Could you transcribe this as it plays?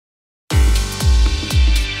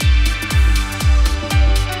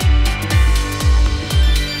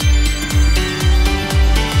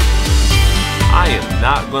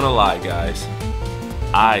not gonna lie, guys.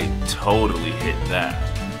 I totally hit that.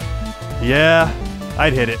 Yeah,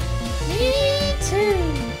 I'd hit it. Me too.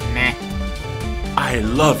 Meh. I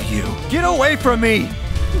love you. Get away from me!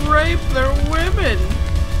 Rape their women.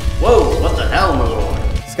 Whoa, what the hell, my lord?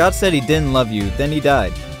 Scott said he didn't love you, then he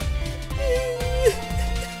died.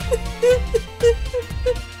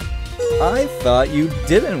 I thought you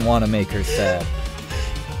didn't want to make her sad.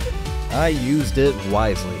 I used it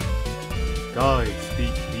wisely. Guys,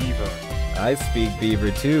 speak beaver. I speak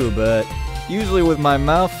beaver too, but usually with my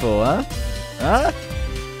mouth full, huh? Huh?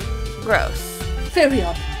 Gross.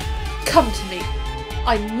 Furion, come to me.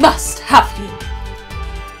 I must have you.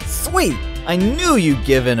 Sweet! I knew you'd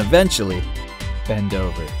give in eventually. Bend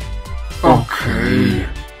over. Okay.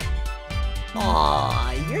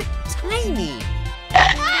 Aw, you're tiny.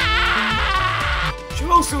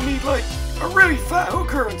 She'll also need, like, a really fat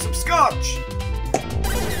hooker and some scotch.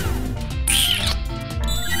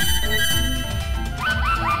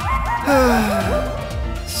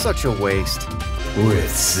 Such a waste. With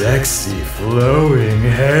sexy flowing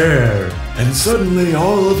hair. And suddenly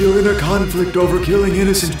all of your inner conflict over killing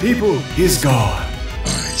innocent people is gone.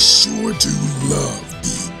 I sure do love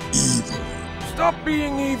being evil. Stop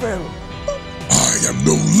being evil. I am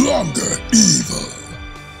no longer evil.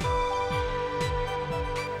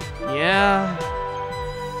 Yeah,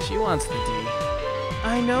 she wants the D.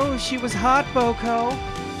 I know she was hot, Boko.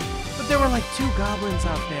 But there were like 2 goblins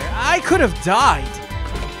out there. I could have died.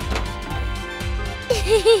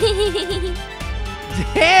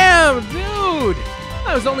 Damn, dude!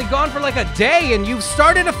 I was only gone for like a day and you've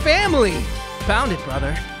started a family. Found it,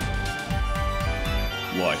 brother.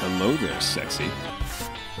 Why, hello there, sexy.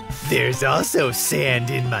 There's also sand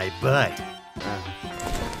in my butt.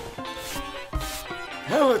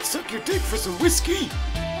 Hell, let's suck your dick for some whiskey.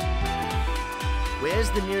 Where's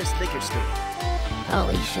the nearest liquor store?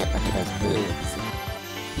 Holy shit, look at those boobs.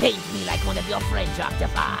 Paint me like one of your French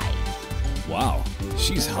octopi. Wow,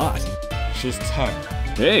 she's hot. She's 10.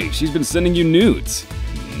 Hey, she's been sending you nudes.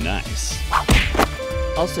 Nice.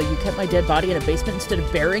 Also, you kept my dead body in a basement instead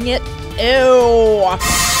of burying it? Ew!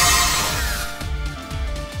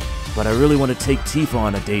 But I really want to take Tifa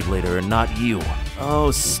on a date later and not you.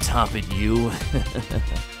 Oh, stop it, you.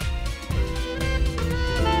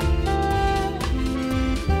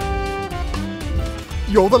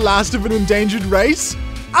 You're the last of an endangered race?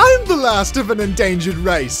 I'm the last of an endangered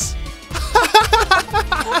race!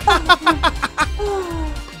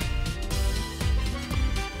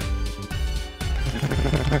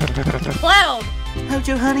 Cloud!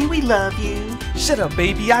 Hojo, honey, we love you. Shut up,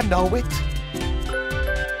 baby, I know it.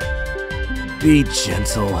 Be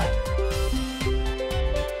gentle.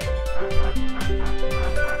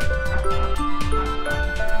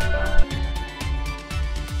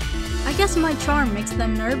 I guess my charm makes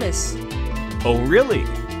them nervous. Oh, really?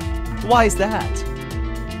 Why's that?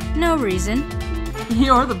 No reason.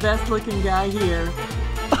 You're the best looking guy here.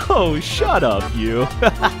 Oh, shut up, you.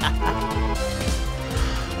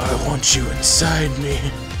 I want you inside me.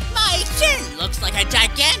 My chin looks like a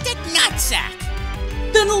gigantic nutsack.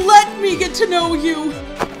 Then let me get to know you.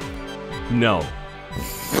 No.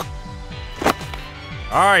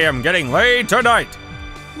 I am getting laid tonight.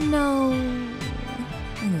 No,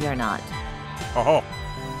 you're not. Oh.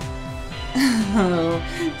 Oh,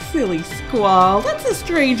 silly squall. That's a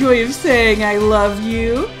strange way of saying I love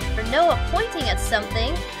you. For Noah pointing at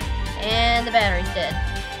something, and the battery's dead.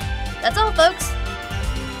 That's all, folks.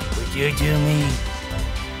 Would you do me?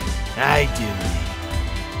 I do me.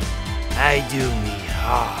 I do me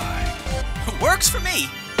hard. Works for me.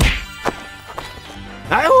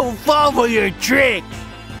 I won't fall for your trick.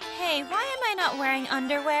 Hey, why am I not wearing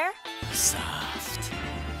underwear? Soft.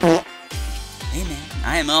 Hey man,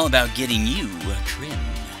 I am all about getting you a trim.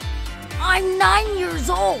 I'm 9 years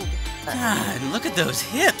old. God, look at those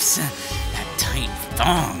hips. That tight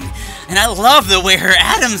thong. And I love the way her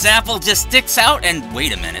Adam's apple just sticks out. And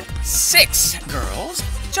wait a minute. 6 girls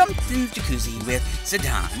jumped in the jacuzzi with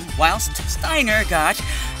Zidane whilst Steiner got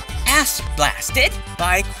ass blasted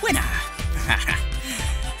by Quina.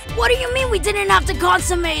 What do you mean we didn't have to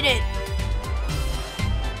consummate it?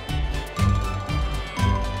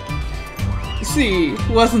 See,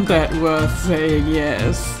 wasn't that worth saying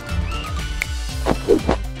yes?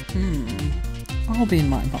 I'll be in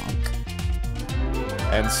my bunk.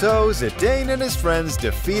 And so Zidane and his friends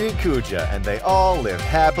defeated Kuja, and they all lived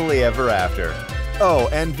happily ever after. Oh,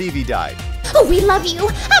 and Vivi died. Oh, we love you!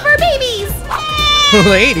 Have our babies!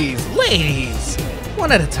 Ladies!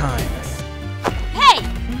 One at a time. Hey!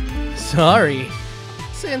 Sorry.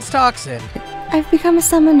 Since Toxin. I've become a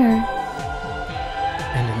summoner.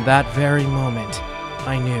 And in that very moment,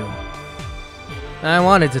 I knew. I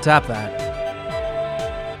wanted to tap that.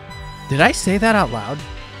 Did I say that out loud?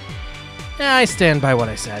 I stand by what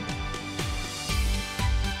I said.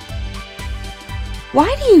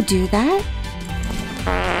 Why do you do that?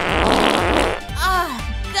 Oh,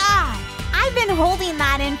 God. I've been holding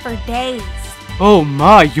that in for days. Oh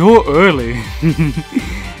my, you're early.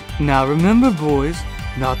 Now remember, boys,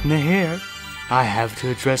 not in the hair. I have to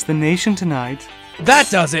address the nation tonight. That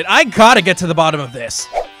does it. I gotta get to the bottom of this.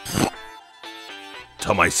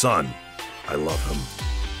 Tell my son I love him.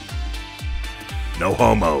 No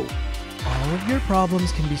homo. All of your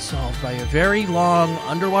problems can be solved by a very long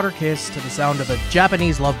underwater kiss to the sound of a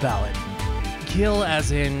Japanese love ballad. Kill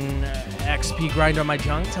as in XP grind on my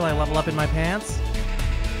junk till I level up in my pants?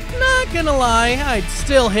 Not gonna lie, I'd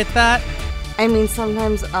still hit that. I mean,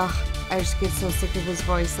 sometimes, I just get so sick of his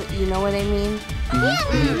voice that you know what I mean?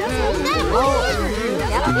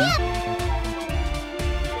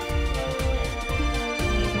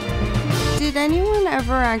 Did anyone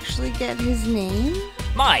ever actually get his name?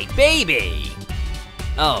 My baby!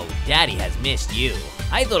 Oh, Daddy has missed you.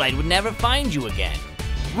 I thought I would never find you again.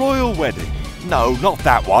 Royal wedding. No, not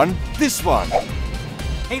that one. This one.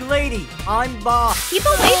 Hey, lady, I'm Bob. Keep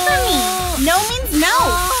away from me! No means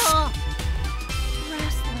no!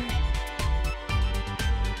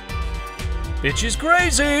 Bitch is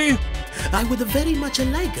crazy! I would very much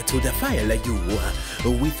like to defile you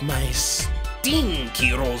with my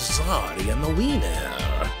stinky Rosarian wiener.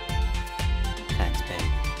 Thanks, babe.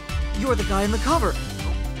 You're the guy on the cover.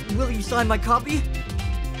 Will you sign my copy?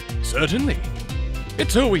 Certainly.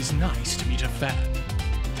 It's always nice to meet a fan.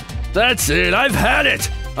 That's it, I've had it!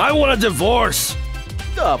 I want a divorce!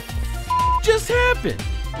 The just happened?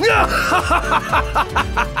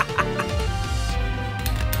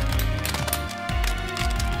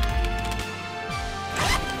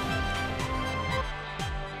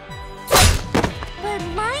 But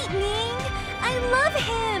Lightning, I love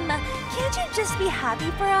him. Can't you just be happy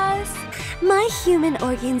for us? My human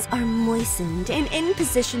organs are moistened and in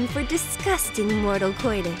position for disgusting mortal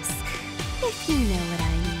coitus, if you know what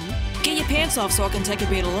I mean. Get your pants off so I can take a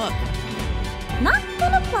better look. Not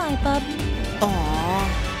gonna fly, bub.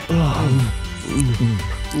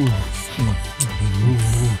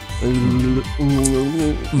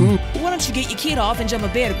 Why don't you get your kid off and jump a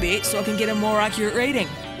bed a bit so I can get a more accurate rating?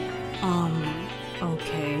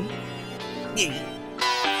 Okay.